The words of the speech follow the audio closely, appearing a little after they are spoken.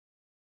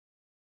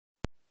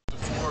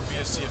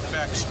MPC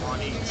effects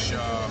on each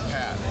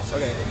pad.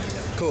 Okay,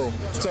 cool.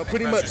 So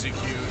pretty much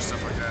EQs,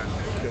 stuff like that.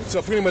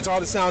 So pretty much all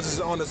the sounds is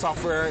on the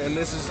software, and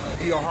this is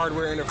your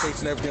hardware interface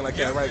and everything like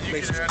that, right?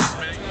 You can add as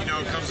many,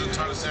 it comes with a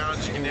ton of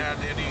sounds. You can add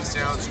any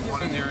sounds you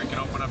want in there. It can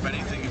open up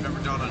anything you've ever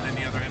done on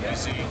any other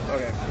MPC.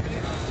 Okay.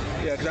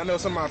 Yeah, because I know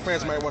some of my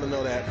friends might want to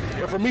know that.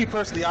 But for me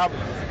personally,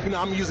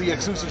 I'm usually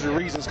exclusive to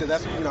Reasons because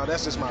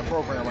that's just my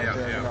program right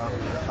there. Yeah.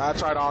 I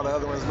tried all the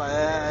other ones, like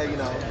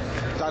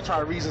I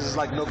tried Reasons, it's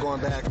like no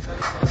going back.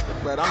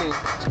 But I mean,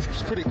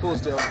 it's pretty cool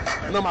still.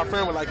 I know my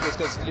friend would like this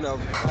because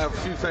I have a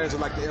few friends that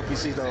like the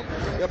MPC though.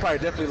 They'll probably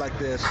definitely like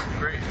this.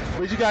 Great.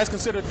 Would you guys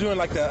consider doing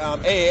like the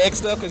AAX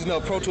stuff? Because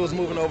Pro Tools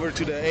moving over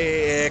to the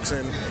AAX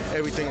and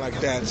everything like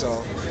that.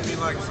 So. You mean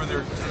like for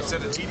their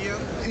instead of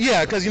TDM?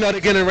 Yeah, because they're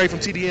getting away from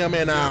TDM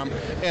and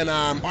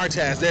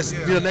RTAS. That's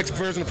the next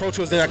version of Pro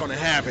Tools. They're not going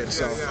to have it.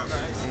 So.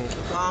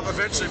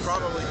 Eventually,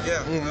 probably,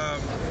 yeah.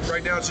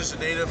 Right now, it's just a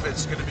native.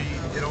 It's going to be.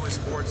 It only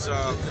supports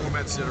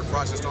formats that are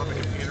processed on the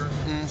computer.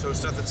 So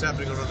stuff that's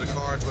happening on other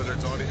cards, whether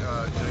it's on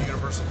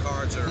universal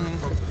cards or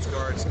Pro Tools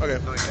cards. Okay.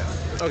 Like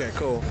that. Okay,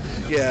 cool.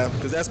 Yeah,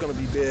 because that's going to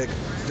be big,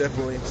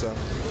 definitely. So.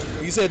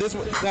 You said this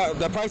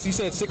the price. You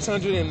said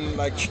 $600 and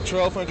like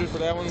 $1,200 for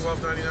that one.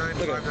 $12.99,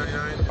 Okay.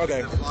 $5.99.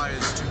 Okay. And the fly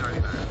is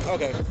 $2.99.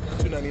 Okay,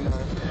 $2.99.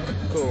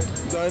 Cool.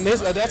 So and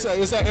this is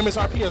that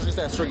MSRP or is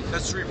that street?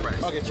 That's street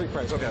price. Okay, street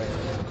price. Okay,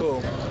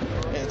 cool.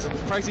 And it's a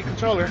pricey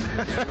controller.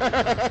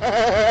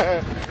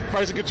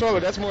 Pricey controller.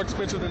 That's more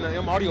expensive than the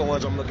M Audio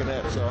ones I'm looking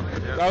at. So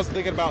I was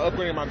thinking about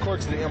upgrading my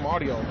cord to the M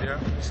Audio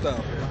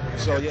stuff.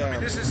 So yeah. I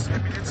mean, it's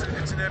an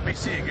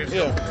MPC. It gives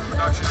you a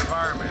production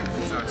environment.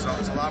 So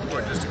it's a lot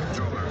more than just a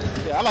controller.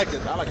 Yeah, I like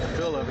it. I like the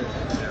feel of it.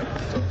 Yeah.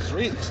 So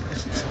sweet.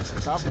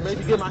 I'll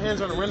maybe get my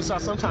hands on the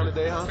Renaissance sometime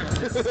today, huh?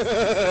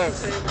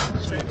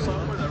 Same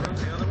software that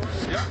runs the other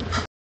one?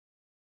 Yeah.